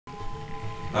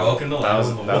Welcome to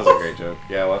Lynelhunter. That was a great joke.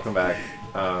 Yeah, welcome back.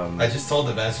 I just told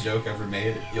the best joke ever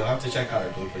made. You'll have to check out our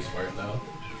bloopers for it though.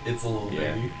 It's a little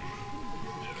baby.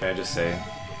 Can I just say,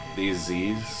 these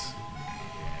Z's,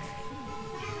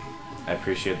 I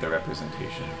appreciate the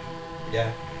representation.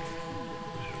 Yeah.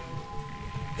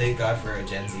 Thank God for a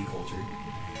Gen Z culture.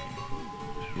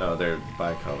 No, they're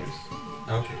bi-colors.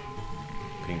 Okay.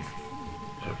 Pink,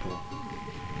 purple,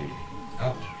 blue.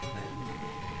 Oh.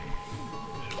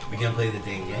 We gonna play the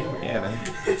dang game? Or Yeah, man.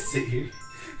 sit here.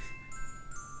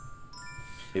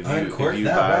 If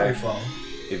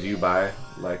you buy,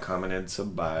 like, comment, and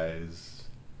sub buys.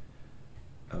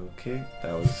 Okay,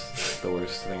 that was the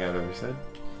worst thing I've ever said.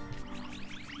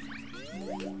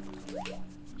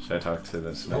 Should I talk to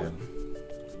this man?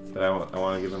 But I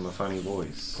want to give him a funny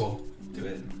voice. Cool. Do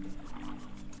it.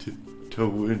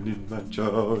 Tiptoeing in my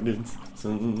Jordans.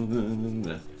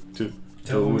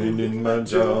 Tiptoeing in my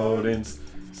Jordans.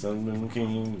 Some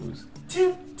kings.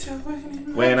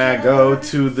 When I go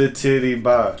to the titty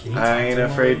bar, I ain't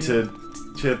afraid to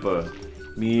chip her.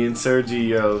 Me and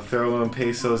Sergio throwing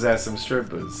pesos at some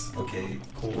strippers. Okay,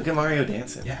 cool. Look at Mario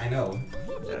dancing. Yeah, I know.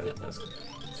 Yeah, that's good.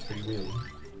 It's pretty weird.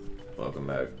 Welcome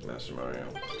back, Master Mario.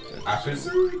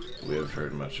 We have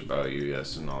heard much about you,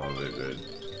 yes, and all of it good.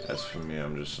 As for me,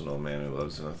 I'm just an old man who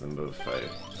loves nothing but fight.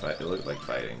 It looked like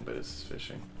fighting, but it's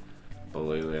fishing. But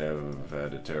lately I've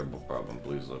had a terrible problem.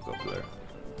 Please look up there.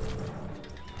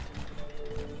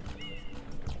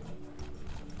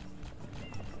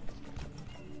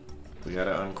 We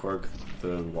gotta uncork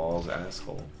the wall's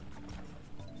asshole.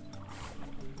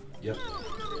 Yep.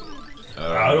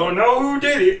 I don't know who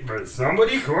did it, but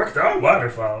somebody corked our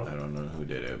waterfall. I don't know who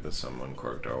did it, but someone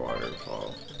corked our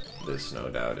waterfall. This, no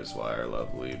doubt, is why our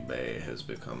lovely bay has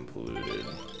become polluted,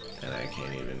 and I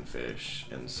can't even fish.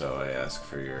 And so I ask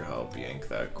for your help. Yank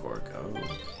that cork. Oh,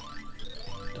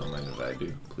 don't mind if I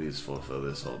do. Please fulfill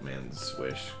this old man's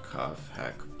wish. Cough,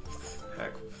 hack.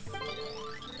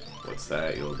 What's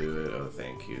that? You'll do it? Oh,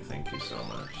 thank you so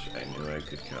much. I knew I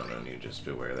could count on you. Just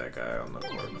beware that guy on the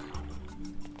cork.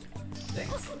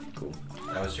 Thanks. Cool.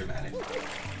 That was dramatic.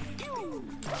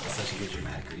 That's such a good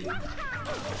dramatic reading.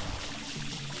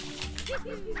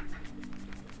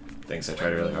 Thanks, I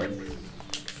tried really hard.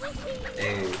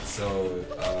 Hey, so,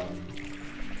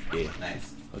 yeah.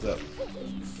 Nice. What's up?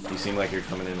 You seem like you're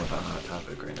coming in with a hot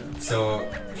topic right now. So,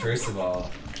 first of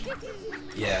all,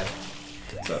 yeah.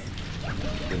 What's up?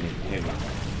 Hit me.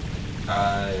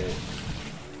 Have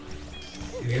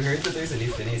you heard that there's a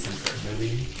new Phineas and Ferb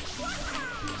movie?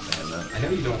 I know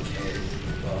you don't care,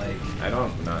 but like... I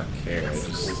don't not care, I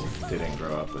just didn't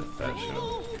grow up with that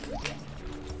show.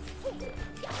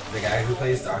 The guy who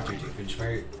plays Dr.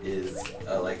 Doofenshmirtz is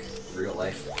a, like,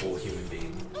 real-life cool human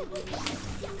being.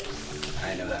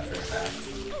 I know that for a fact.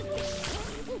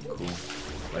 Cool.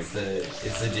 Like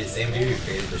It's the same dude who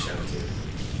created the show, too.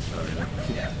 Oh, really?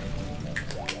 Yeah.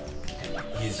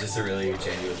 And he's just a really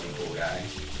genuinely cool guy.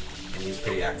 And he's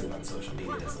pretty active on social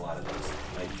media, as a lot of those,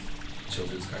 like,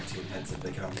 children's cartoon heads have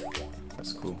become.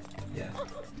 That's cool. Yeah.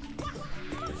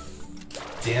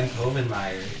 Dan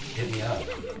Povenmire, hit me up.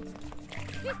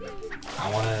 I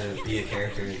want to be a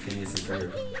character in Phineas and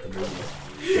Ferb, the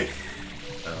movie.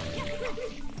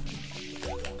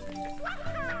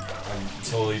 I'm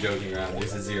totally joking around.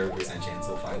 There's a 0% chance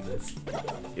he'll find this.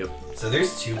 Yep. So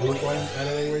there's 2 blue coins, by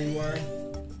the way, where you are?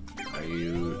 Are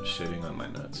you shitting on my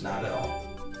nuts? Not at all.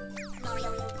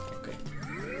 Okay.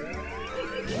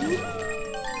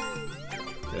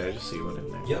 Did I just see one in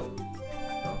there? Yep.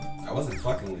 Oh. I wasn't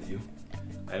fucking with you.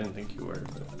 I didn't think you were,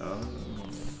 but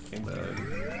hey bud.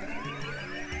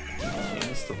 You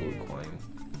missed the blue coin.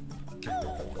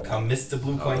 Come miss the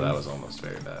blue coin. Oh, that was almost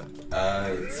very bad.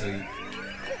 So you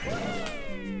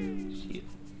Shit.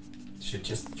 should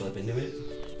just flip into it.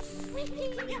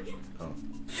 Oh.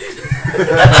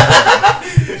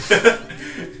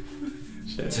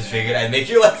 Shit. Just figured I'd make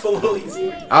your life a little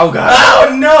easier. Oh god. Oh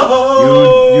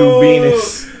no! You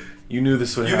Venus. You knew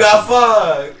this would happen. You got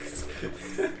fucked.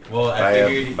 Well, I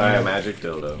figured by a magic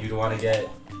dildo. You'd want to get.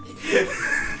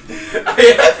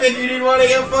 I figured you'd want to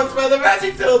get fucked by the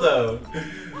magic dildo.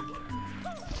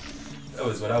 That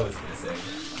was what I was gonna say.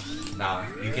 Nah,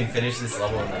 you can finish this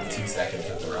level in like 2 seconds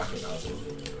with the rocket nozzle.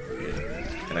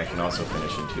 Yeah. And I can also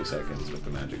finish in 2 seconds with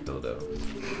the magic dildo.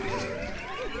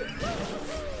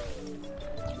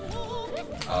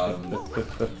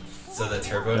 So the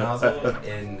turbo nozzle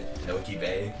in Noki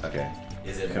Bay. Okay.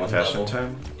 Is it confession one level?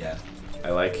 time? Yeah. I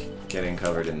like getting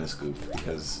covered in this goop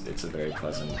because it's a very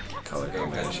pleasant color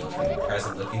combination for me.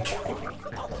 Pleasant looking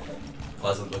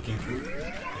Pleasant looking goop.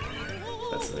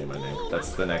 That's the name of my name.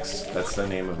 That's the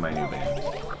name of my new band.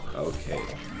 Okay.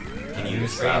 Can you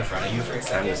spray in front of you for a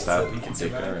second? Time to stop so we can dicking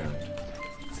survive? around.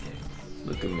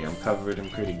 Look at me, I'm covered in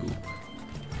pretty goop.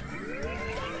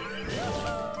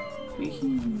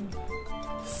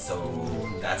 So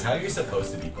that's how you're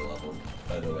supposed to beat the level,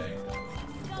 by the way.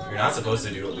 You're not supposed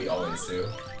to do what we always do.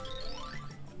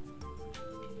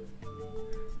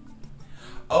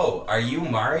 Oh, are you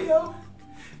Mario?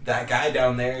 That guy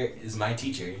down there is my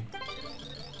teacher.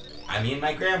 I mean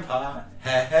my grandpa.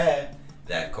 Heh heh.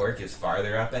 That cork is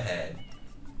farther up ahead.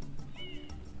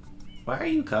 Why are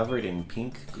you covered in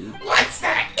pink goop? What's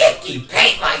that icky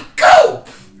paint like goop?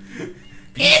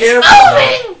 Be It's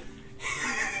careful moving!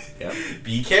 Yep.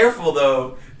 Be careful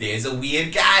though. There's a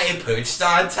weird guy perched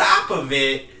on top of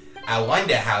it. I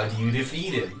wonder how do you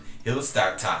defeat him? He'll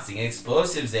start tossing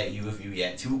explosives at you if you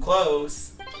get too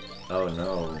close. Oh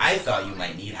no. I thought you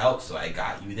might need help, so I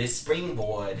got you this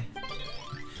springboard.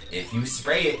 If you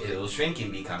spray it, it'll shrink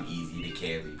and become easy to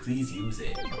carry. Please use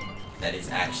it. That is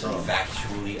actually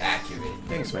factually accurate.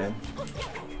 Thanks, man.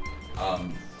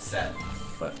 Seth,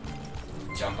 But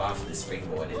jump off the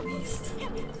springboard at least.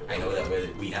 I know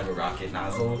that we have a rocket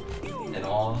nozzle and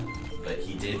all, but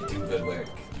he did do good work.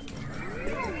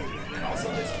 And also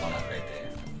there's one up right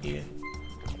there. yeah.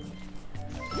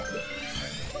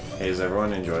 Hey, is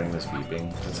everyone enjoying this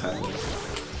beeping that's happening?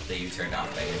 That you turned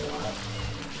off by your mod.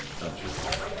 Oh,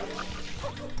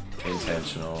 true.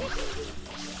 Intentional.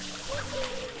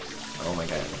 Oh my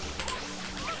god.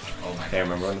 Oh my Hey, god.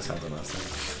 remember when this happened last time?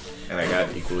 And I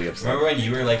got equally upset. Remember when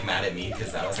you were like mad at me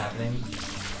because that was happening?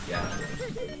 Yeah.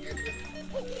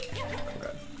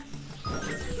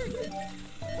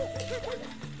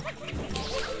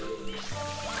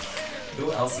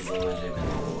 Who else is a legitimate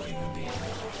cool human being?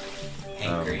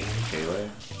 Hank Green? Pele?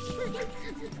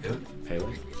 Who?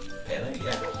 Pele? Pele?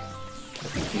 Yeah.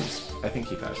 I think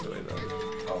he passed away though.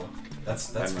 Oh, that's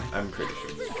fine. I'm pretty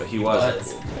sure. But he He was a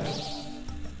was. cool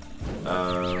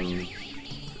guy.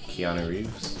 Keanu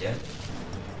Reeves? Yeah.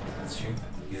 That's true.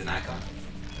 He's an icon.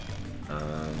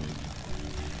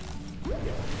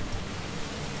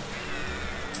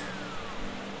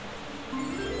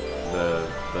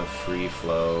 The free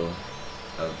flow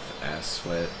of ass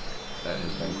sweat that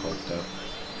has been corked up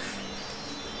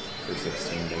for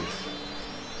 16 days.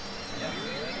 Yeah.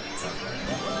 Sounds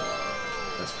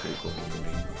right. That's pretty cool to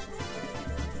me.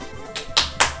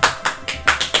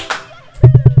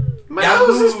 My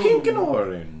nose is pink and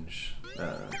orange.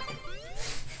 Okay.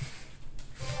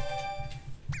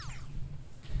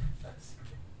 That's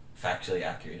factually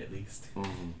accurate at least.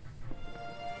 Mm-hmm.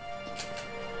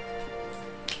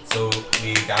 So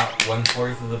we got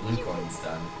 1/4 of the blue coins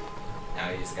done.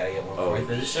 Now we just gotta get 1/4 of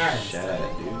the shards Shag,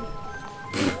 done.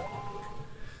 dude.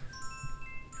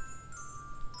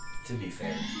 To be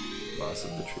fair, Boss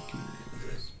of the tricky.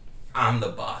 I'm the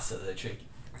boss of the tricky.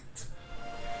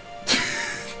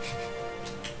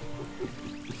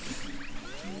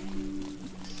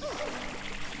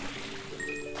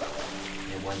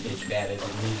 You're one bitch better than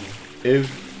me.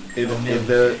 If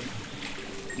the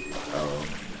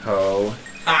ho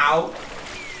How?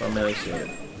 familiar shit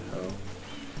ho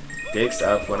dicks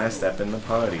up when I step in the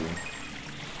party.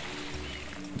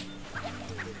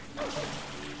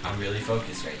 I'm really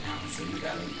focused right now, so you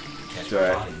gotta catch Do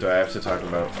my I body. have to talk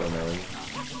about Flo Milli?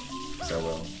 So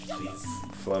well, Please.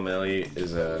 Flo Milli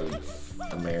is a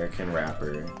American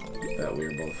rapper that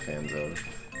we're both fans of.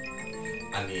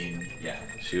 I mean, yeah.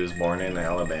 She was born in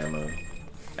Alabama,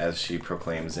 as she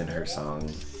proclaims in her song.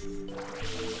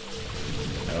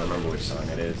 I don't remember which song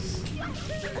it is.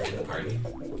 In the party.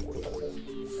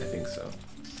 I think so.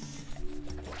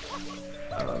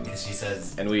 Because she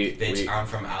says, And we bitch, I'm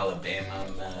from Alabama.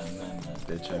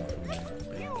 bitch, I'm from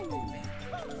Alabama.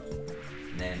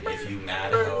 And then if you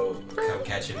mad ho, come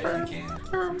catch him if you can.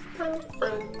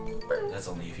 That's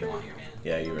only if you want your man.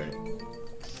 Yeah, you're right.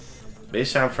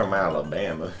 Bitch, I'm from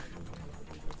Alabama.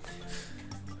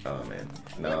 Oh man,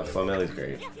 no, Flo Milli's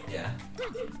great. Yeah?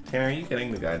 Tanner, are you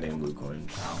getting the goddamn blue coin?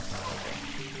 Oh,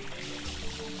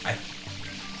 okay.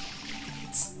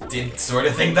 I did sort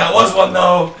of think that was one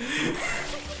though.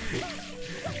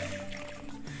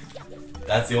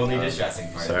 That's the only distressing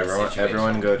part So of the situation.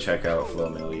 everyone go check out Flo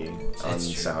Milli on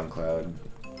It's true. SoundCloud.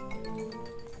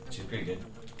 She's pretty good.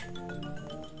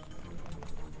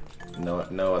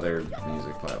 No other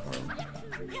music platform.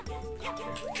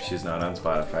 She's not on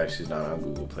Spotify. She's not on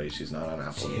Google Play. She's not on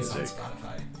Apple She is on Music.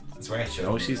 Spotify. That's where I showed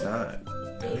No, you. she's not.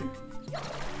 Really?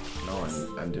 No,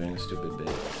 I'm doing a stupid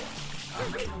bit.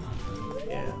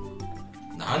 Yeah.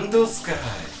 Nando Sky.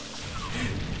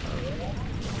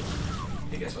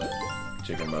 Hey, guess what?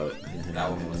 Chicken butt.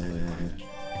 That one wasn't.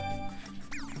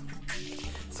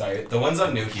 So Sorry, the ones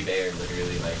on Nuki Bay are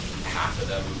literally like half of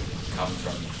them come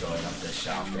from going up this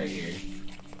shaft right here.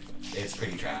 It's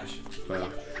pretty trash. Wow.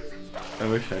 I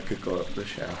wish I could go up the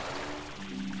shaft.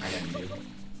 I know you do.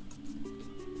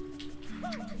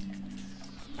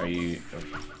 Are you... Okay,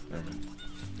 never mind.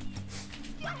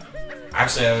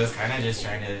 Actually, I was kind of just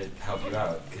trying to help you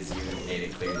out because you made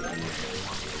it clear that you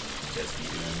would just be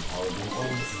doing all of the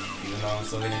goals, even though I'm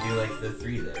still going to do like the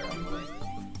 3 there on the way.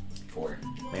 4.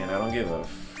 Man, I don't give a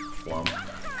flump. I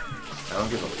don't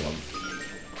give a flump.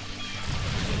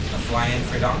 A fly-in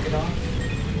for Donkadonk?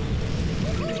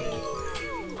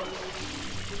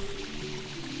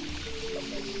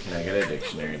 Can I get a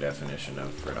dictionary definition of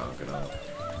Fredonkadonk?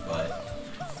 But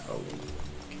Oh.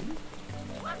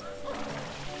 I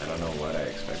don't know what I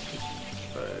expected,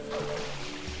 but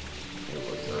it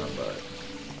was not but.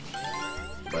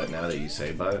 But now that you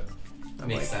say but, I'm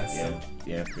makes like, sense.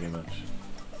 yeah, yeah, pretty much.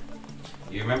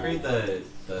 You remember the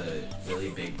really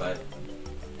big butt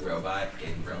robot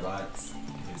in Robots?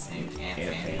 Who's named Aunt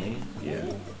Fanny? Yeah.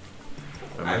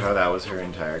 Remember how that was her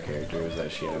entire character, was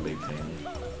that she had a big fanny?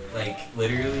 Like,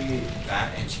 literally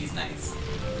that, and she's nice.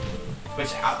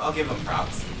 Which, I'll give them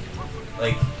props.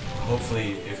 Like,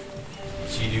 hopefully, if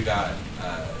she do got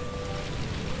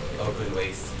Oakland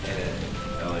waist and a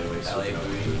LA waist. LA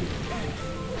booty.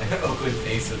 An Oakland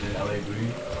face with an LA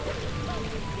booty.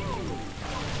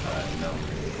 No,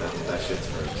 that shit's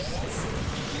gross.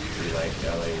 We like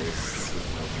LA waist with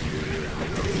no booty.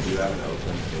 If you have an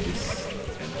Oakland face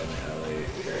and then LA,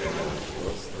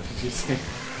 what did you say?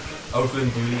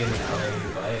 Oakland booty and an LA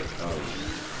butt. Oh,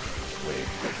 wait.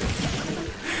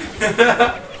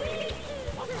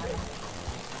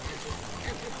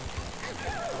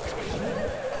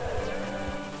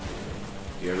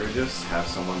 You ever just have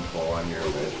someone pull on your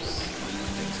lips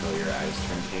until your eyes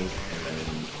turn pink, and then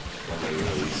when they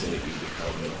release it, you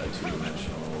become a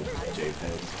two-dimensional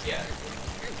JPEG? Yeah.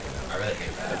 I really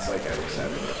hate that. That's like every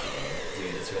 7.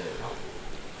 Dude, it's really hot.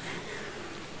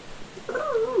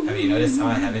 Have you noticed how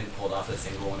I haven't pulled off a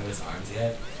single one of his arms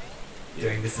yet?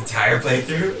 During this entire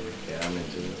playthrough? Yeah, I'm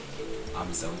into it.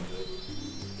 I'm so...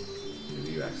 Did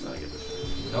you accidentally get this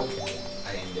right? Nope.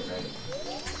 I aimed it right.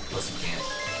 Plus you can't.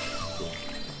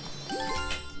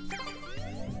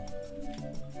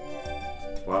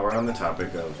 While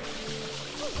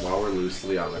we're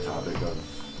loosely on the topic of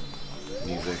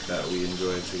music that we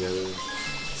enjoy together,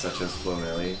 such as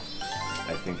Flonelli,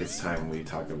 I think it's time we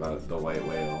talk about The White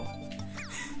Whale.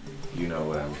 You know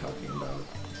what I'm talking about.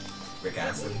 Rick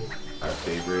Astley. Our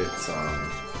favorite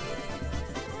song.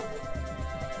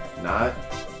 Not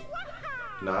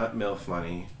MILF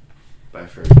Money by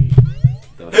Fergie.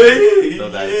 Though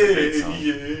that is a great song.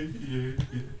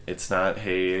 It's not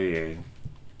Hey Yeah Yeah.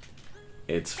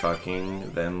 It's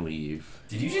fucking Then Leave.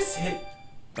 Did you just hit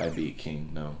By Beat King.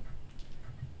 No.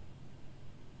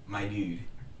 my dude?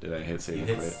 Did I hit Save You and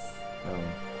hit Quit? No.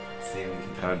 Save and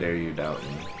Continue. How dare you doubt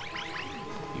me?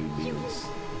 You beans.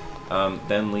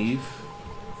 Then Leave.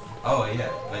 Oh yeah,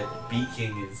 but Beat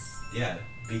King is... Yeah,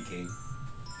 Beat King.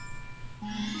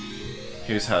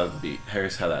 Here's how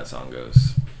that song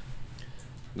goes.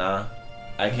 Nah,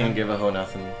 I can't give a hoe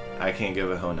nothing. I can't give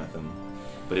a hoe nothing.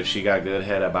 But if she got good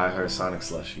head, I buy her a Sonic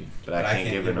slushie. But I can't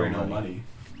give her no money.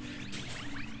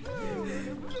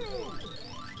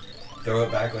 Throw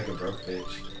it back like a broke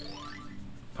bitch.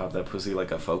 Pop that pussy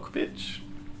like a folk bitch.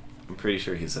 I'm pretty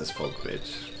sure he says folk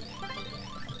bitch.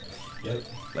 Yep.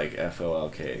 Like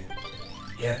FOLK.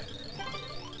 Yeah.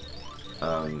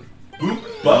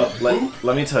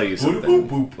 Let me tell you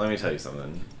something. Let me tell you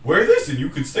something. Wear this and you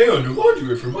can stay under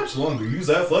laundry for much longer. Use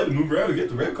that flight to move around and get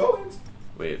the red coins.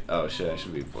 Wait, oh shit, I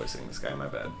should be voicing this guy, my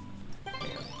bad.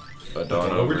 Hang on. But Don't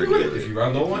don't overdo it. If you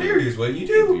run low on air, here's what you If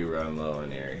do. you run low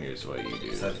in air, here's what you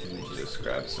do. Seth, can we Just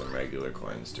grab some regular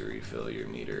coins to refill your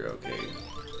meter, okay?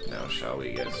 Now shall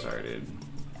we get started?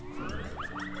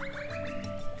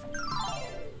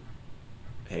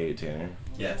 Hey Tanner,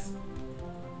 Yes.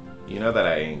 you know that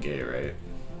I ain't gay, right?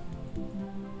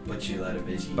 But you let a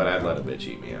bitch eat. But I'd let a bitch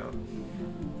eat me out.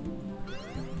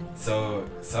 So,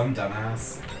 some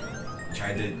dumbass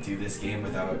tried to do this game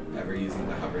without ever using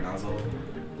the hover nozzle.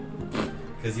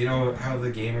 Because you know how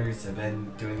the gamers have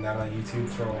been doing that on YouTube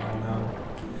for a while now?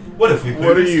 What if we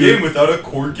play this game without a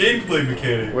core gameplay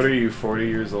mechanic? What are you, 40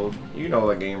 years old? You know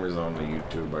the gamers on the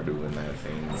YouTube are doing that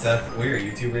thing. Seth, we're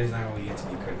YouTubers now, we get to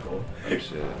be critical. Oh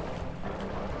shit.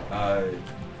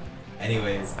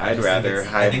 Anyways, I'd rather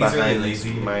hide really behind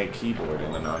lazy. my keyboard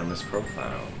and anonymous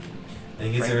profile. I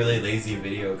think it's a really lazy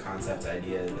video concept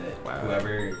idea that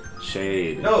whoever...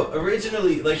 Shade. No,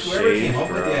 originally, like, whoever Shade came up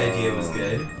with the idea was from-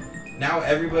 good. Now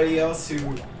everybody else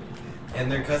who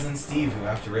and their cousin Steve, who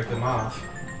have to rip him off,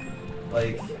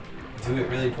 like, do it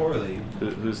really poorly.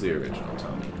 Who's the original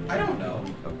Tommy? I don't know.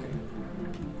 Okay.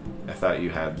 I thought you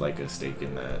had like a stake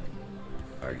in that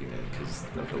argument because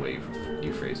of the way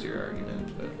you phrased your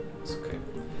argument, but it's okay.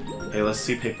 Hey, let's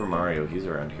see Paper Mario. He's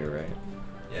around here, right?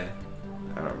 Yeah.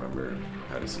 I don't remember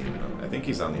how to see him. I think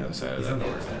he's on the other side of that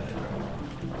door.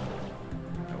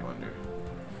 I wonder.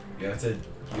 You have to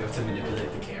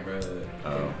manipulate the camera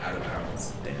out of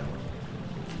bounds. Damn.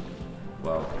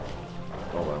 Well.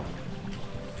 Oh well.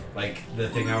 Like the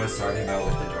thing I was talking about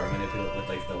with the door with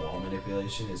like the wall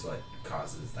manipulation is what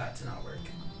causes that to not work.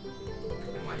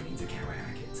 And why you need to camera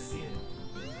hack it to see it.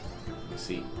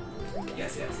 See.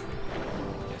 Yes, yes.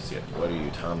 Yes, yes. What are you,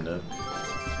 Tom Nook?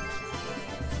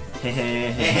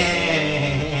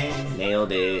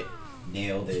 Nailed it.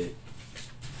 Nailed it.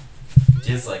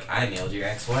 Just like I nailed your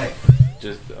ex-wife.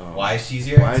 Just why she's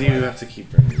your ex-wife? Why do you have to keep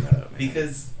bringing that up, man?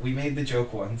 Because we made the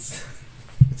joke once.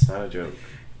 It's not a joke.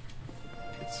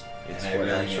 It's what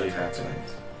really actually happened.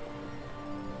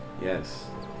 Yes.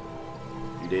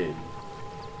 You did.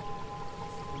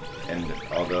 And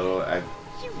although I've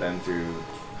been through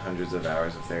hundreds of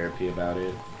hours of therapy about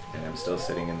it, and I'm still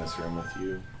sitting in this room with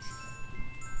you,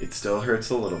 it still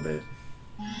hurts a little bit.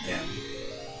 Yeah.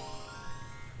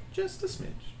 Just a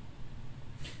smidge.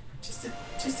 Just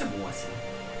a morsel.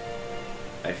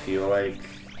 I feel like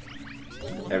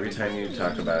every time you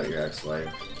talk about your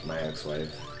ex-wife, my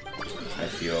ex-wife, I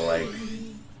feel like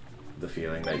the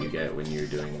feeling that you get when you're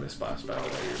doing this boss battle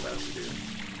that you're about to do.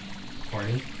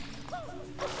 Horny?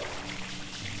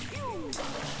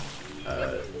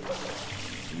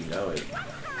 You know it.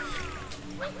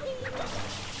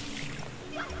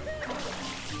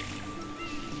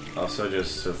 Also,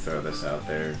 just to throw this out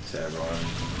there to everyone,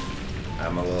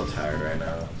 I'm a little tired right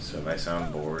now, so if I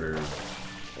sound bored or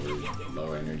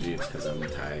low energy, it's because I'm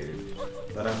tired.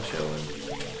 But I'm chilling.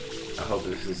 I hope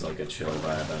this is like a chill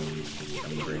vibe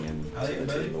I'm bringing to the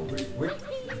table. We're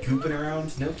gooping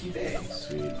around Noki Bay.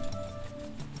 Sweet.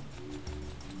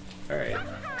 Alright.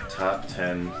 Top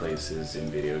 10 places in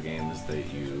video games that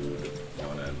you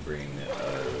want to bring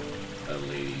a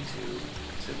lady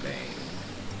to bang.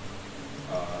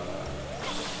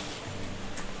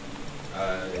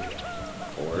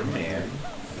 Or man.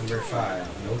 Number 5,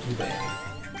 Noki Bay.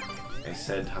 I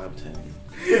said top 10.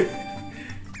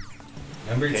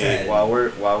 Number 10. Hey, while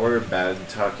we're bad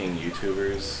talking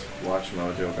YouTubers,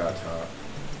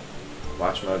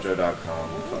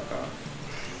 WatchMojo.com, fuck off.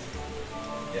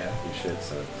 Yeah. Your shit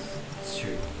sucks. It's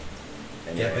true.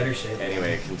 Anyway, Yeah, better shit.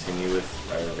 Anyway, continue with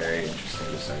our very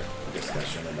interesting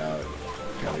discussion about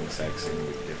having sex in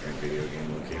different video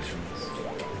game locations.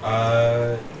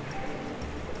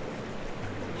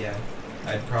 Yeah.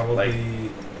 I'd probably... Like,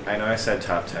 I know I said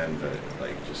top 10, but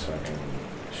like just fucking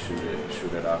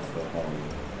shoot it off the horn.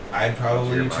 I'd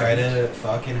probably try to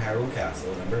fucking Hyrule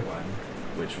Castle, number 1.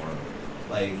 Which one?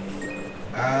 Like,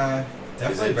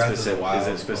 definitely Breath of the Wild. Is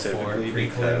it specifically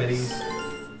because...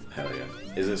 Hell yeah.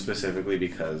 Is it specifically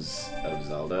because of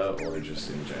Zelda or just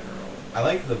in general? I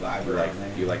like the vibe around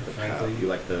there. You like the frankly. you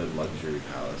like the luxury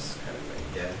palace kind of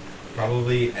thing. Yeah.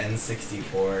 Probably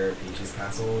N64 Peach's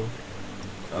Castle.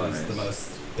 Oh, was nice. The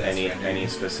most Any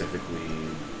specific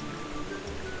rooms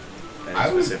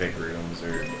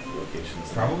or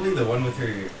locations? Probably the one with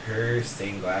her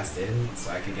stained glassed in,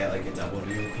 so I could get like a double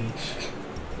view of Peach.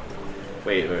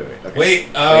 Wait. Okay. Wait,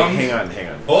 hang on.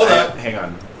 Hold up. Hang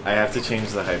on. I have to change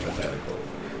the hypothetical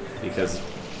because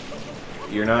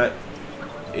you're not.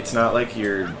 It's not like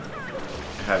you're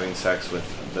having sex with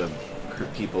the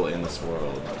people in this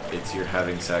world. It's you're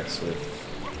having sex with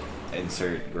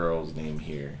insert girl's name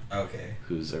here. Okay.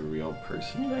 Who's a real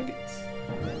person, I guess.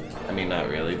 I mean, not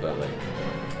really, but like,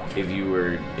 if you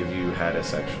had a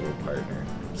sexual partner.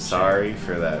 Sorry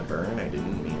for that burn. I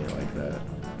didn't mean it like that.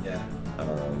 Yeah.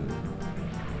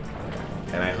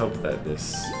 And I hope that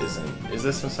this isn't... Is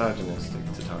this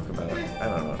misogynistic to talk about? I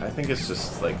don't know. I think it's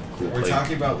just, like, cool. We're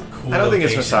talking about cool I don't think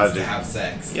it's locations to have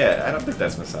sex. Yeah, I don't think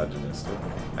that's misogynistic.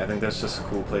 I think that's just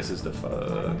cool places to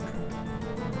fuck.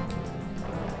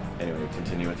 Anyway,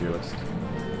 continue with your list.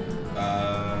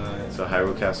 So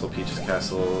Hyrule Castle, Peach's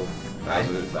Castle...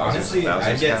 Honestly,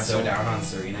 I'd get Castle. so down on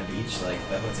Serena Beach, like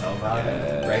the hotel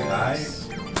vibe, right by.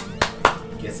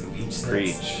 Get some beach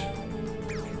sex.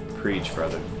 Preach,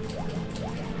 brother.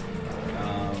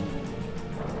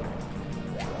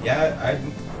 Yeah,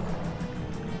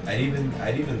 I'd even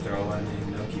throw one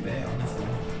in Noki Bay. Honestly,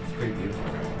 it's pretty beautiful.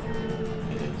 Right?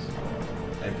 It is.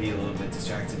 I'd be a little bit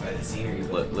distracted by the scenery.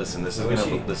 Listen, this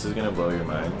is gonna blow your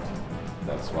mind.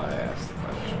 That's why I asked the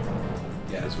question.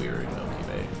 Yeah. Because we were in Noki Bay.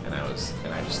 Bay, and I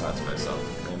just thought to myself,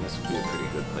 man, this would be a pretty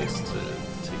good place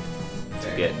to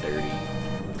get dirty.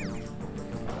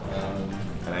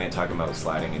 And I ain't talking about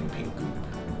sliding in pink goop.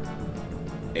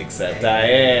 Except I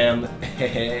am.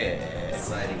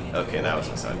 Sliding in. Okay, that was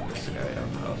a side. I apologize. Okay,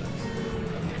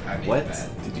 I made What it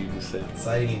bad. did you just say?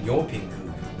 Sliding in your pink goop.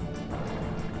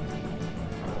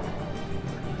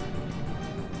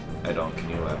 I don't. Can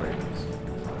you elaborate, please?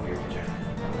 Your vagina.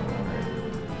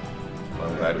 Well,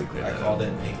 I'm glad we cleared I that called up.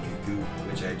 it pink goop,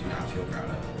 which I do not feel proud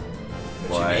of. But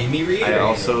Well, you made me read I it.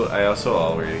 also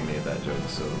already made that joke,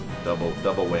 so double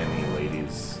whammy,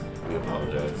 ladies. We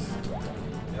apologize.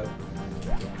 Yep.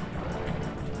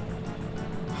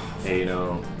 Hey, you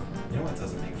know what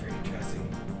doesn't make for interesting?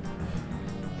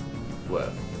 what?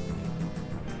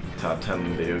 Top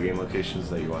 10 video game locations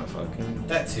that you want to fuck in?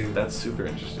 That too. That's super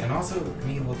interesting. And also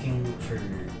me looking for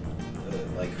the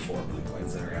like 4 blue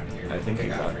coins that are around here. I think you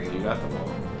got 3. them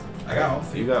all. I got all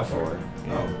 3. You got 4.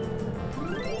 Yeah. Oh.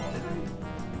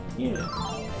 Yeah.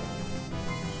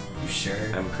 You sure?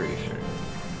 I'm pretty sure.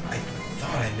 I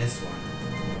thought I missed one.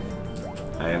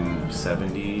 I'm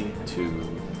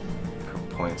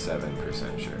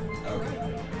 72.7% sure. Okay.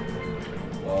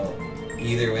 Well,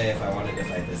 either way, if I wanted to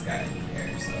fight this guy, I need air,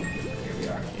 so here we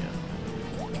are. Yeah.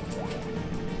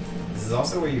 This is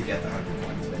also where you get the 100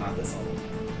 coins, but not this level.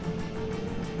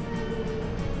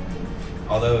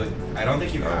 Although, I don't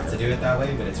think you have to do it that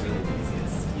way, but it's really the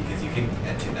easiest. Because you can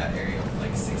enter that area with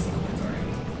like 60 coins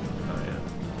already. Oh yeah.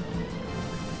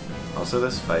 Also,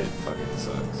 this fight fucking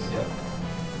sucks. Yep.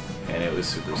 And it was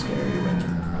super scary when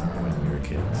we were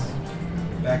kids.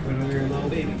 Back when we were little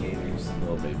baby gamers.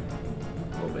 Little babes.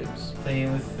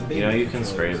 Playing with the baby. You know, you can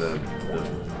spray controllers. the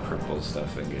purple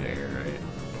stuff and get air, right?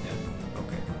 Yeah.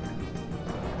 Okay.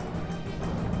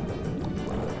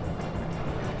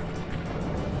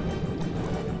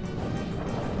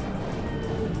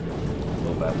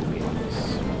 Little babble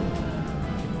beans.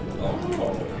 Oh.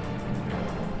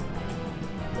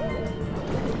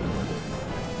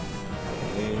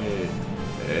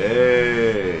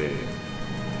 Hey.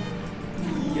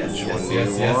 Yes, Which yes, one do yes,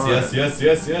 you yes, want? yes, yes,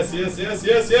 yes, yes, yes, yes,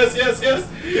 yes, yes, yes,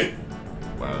 yes.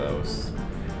 Wow, that was...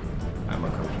 I'm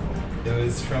uncomfortable. It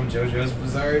was from JoJo's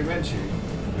Bizarre Adventure,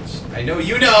 which I know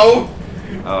you know!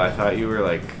 Oh, I thought you were,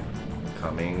 like,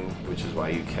 coming, which is why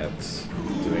you kept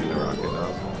doing the rocket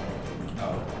nozzle.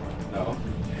 Oh,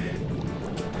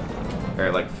 no.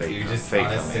 Or, like, fake, You're just fake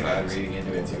honest to coming. God reading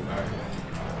into it too far.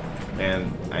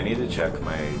 Man, I need to check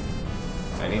my...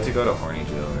 I need to go to Horny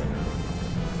Jail right now.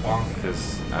 Bonk.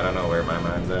 Because I don't know where my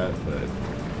mind's at, but...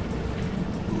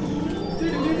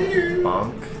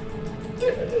 Bonk?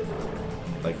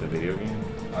 Like the video game?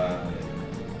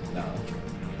 No.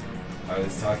 I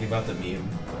was talking about the meme.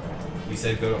 You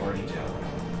said go to Horny Jail.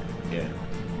 Yeah.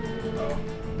 Oh.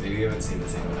 Maybe you haven't seen the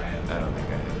same one I have. I don't think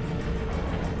I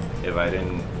have. If I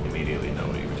didn't immediately know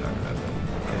what you were talking about, then...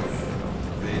 Because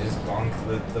they just bonk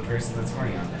the person that's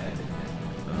horny on the head.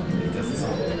 It doesn't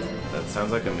sound good. That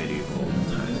sounds like a medieval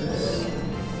times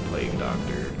plague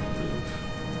doctor move.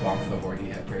 Bonk the horny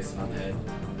head person on the head.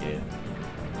 Yeah.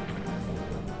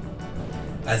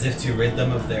 As if to rid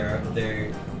them of their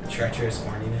treacherous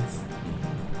horniness.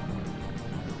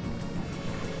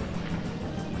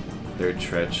 They're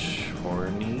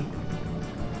horny?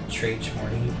 Trach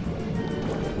horny.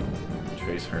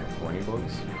 Trace horny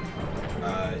boys?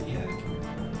 Yeah.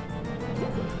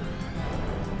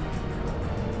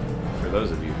 For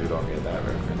those of you who don't get that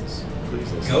reference,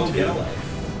 please listen Go to get a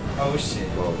life. Oh shit.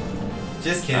 Well,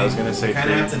 Just kidding. I was gonna say you kind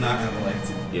of free- have to not have a life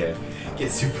to yeah.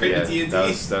 get super Yeah, into D&D. that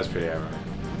was pretty ironic.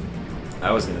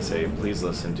 I was gonna say, please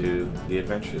listen to The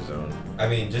Adventure Zone. I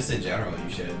mean, just in general, you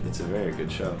should. It's a very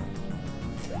good show.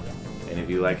 And if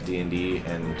you like D&D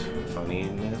and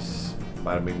funniness,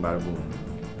 bada bing bada boom.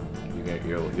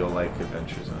 You'll like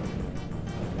Adventure Zone.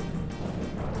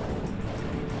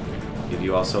 If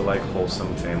you also like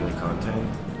wholesome family content,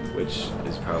 which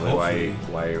is probably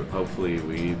why hopefully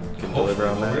we can deliver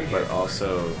on that, but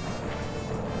also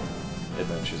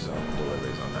Adventure Zone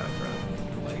delivers on that front.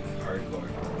 Like, hardcore.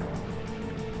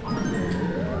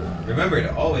 Remember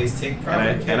to always take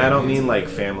proper care. And I don't of mean it. like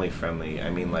family friendly. I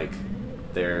mean like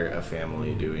they're a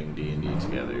family doing D&D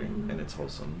together, and it's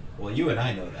wholesome. Well, you and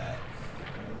I know that.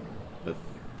 But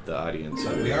the audience...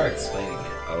 But we are explaining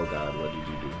it. Oh god, what did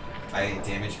you do? I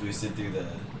damage boosted through the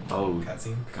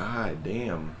cutscene. God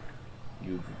damn.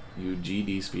 You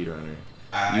GD speedrunner.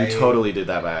 I You totally did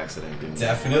that by accident, didn't you?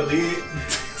 definitely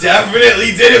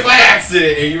did it by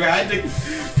accident, and you had to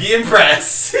be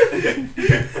impressed.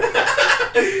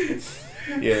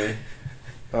 Yeah.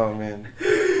 Oh man.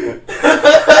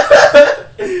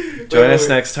 Join us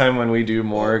next time when we do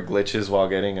more glitches while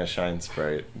getting a shine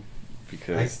sprite.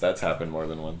 Because that's happened more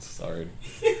than once already.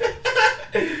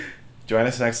 Join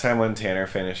us next time when Tanner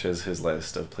finishes his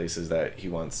list of places that he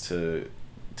wants to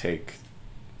take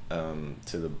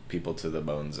to the people to the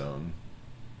Bone Zone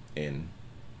in.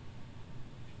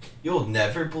 You'll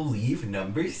never believe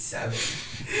number 7.